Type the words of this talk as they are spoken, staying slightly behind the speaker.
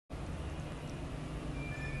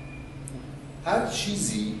هر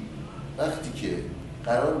چیزی وقتی که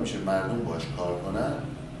قرار میشه مردم باش کار کنن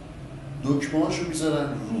دکمه‌هاشو میذارن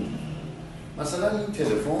رو. مثلا این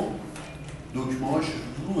تلفن دکمه‌هاش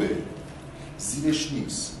روه، زیرش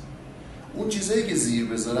نیست. اون چیزایی که زیر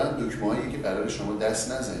بذارن دکمه‌هایی که قراره شما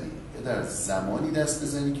دست نزنی یا در زمانی دست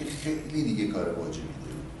بزنی که خیلی دیگه کار واجبی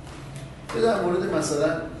داری. یا در مورد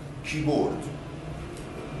مثلا کیبورد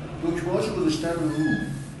دکمه‌هاشو گذاشتن رو،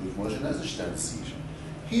 دکمه‌هاشو نذاشتن زیر.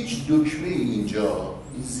 هیچ دکمه اینجا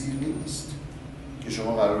این زیر نیست که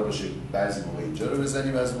شما قرار باشه بعضی موقع اینجا رو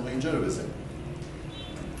بزنی بعضی موقع اینجا رو بزنی.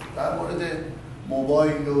 در مورد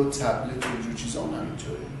موبایل و تبلت و اینجور چیزا هم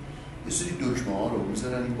همینطوره. یه سری دکمه ها رو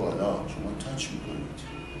میذارن این بالا، شما تاچ میکنید،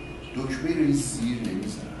 دکمه رو این زیر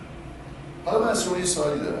نمیذارن. حالا من از شما یه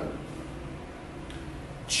سوالی دارم،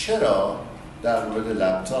 چرا در مورد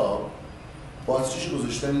لپتاپ باتریشو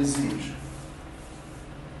گذاشتن زیر؟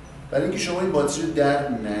 برای اینکه شما این باتری رو در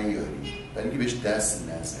نیاری، برای اینکه بهش دست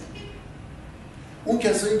نزنی. اون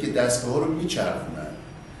کسایی که دستگاه ها رو میچرخونن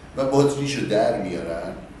و باتریشو در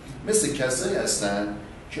میارن مثل کسایی هستن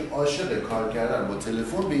که عاشق کار کردن با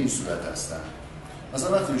تلفن به این صورت هستن.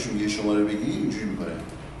 مثلا وقتی بهشون یه شماره بگی اینجوری میکنه.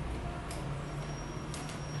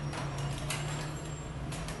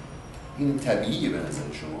 این طبیعیه به نظر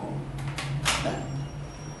شما؟ نه.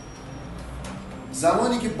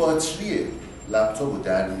 زمانی که باتری لپتاپ رو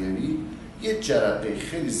در میاری یه جرقه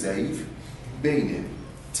خیلی ضعیف بین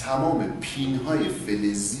تمام پین‌های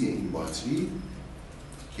فلزی این باتری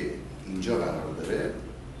که اینجا قرار داره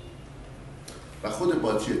و خود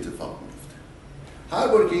باتری اتفاق میفته. هر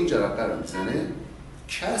بار که این جرقه رو میزنه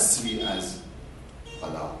کسری از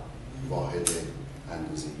حالا واحد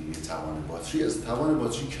اندازه‌گیری توان باتری از توان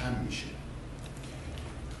باتری کم میشه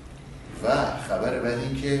و خبر بعد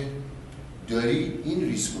این که داری این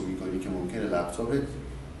ریسک رو میکنی که ممکنه لپتاپت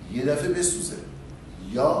یه دفعه بسوزه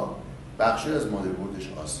یا بخشی از مادربردش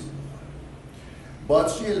آسیب بخوره.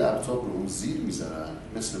 باتری لپتاپ رو اون زیر میذارن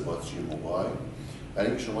مثل باتری موبایل برای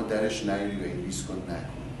اینکه شما درش نیاری و این ریسک رو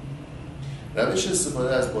نکنید. روش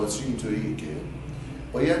استفاده از باتری اینطوریه که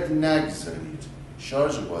باید نگذارید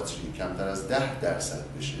شارژ باتری کمتر از 10%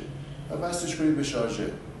 بشه و وصلش کنید به شارژر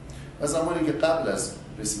و زمانی که قبل از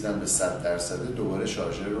رسیدن به 100% دوباره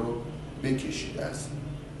شارژر رو بکشید از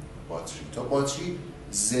باتری تا باتری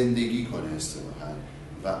زندگی کنه اصطلاحاً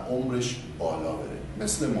و عمرش بالا بره.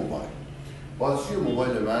 مثل موبایل، باتری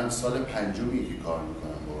موبایل من سال 5می که کار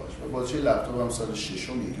میکنم باهاش و باتری لپتاپ هم سال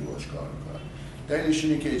 6می که باهاش کار میکنم. دلیلش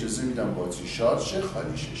اینه که اجازه میدم باتری شارژ شه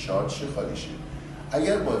خالی شه، شارژ شه خالی شه.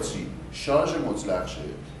 اگر باتری شارژ مطلق شه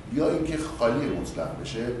یا اینکه خالی مطلق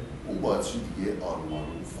بشه اون باتری دیگه آروم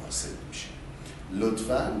آروم فاسد میشه.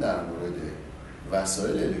 لطفاً در مورد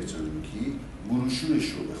وسایل الکترونیکی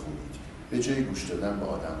بروشورش رو بخونید به جای گوش دادن به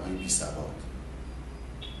آدم‌های بی‌سواد.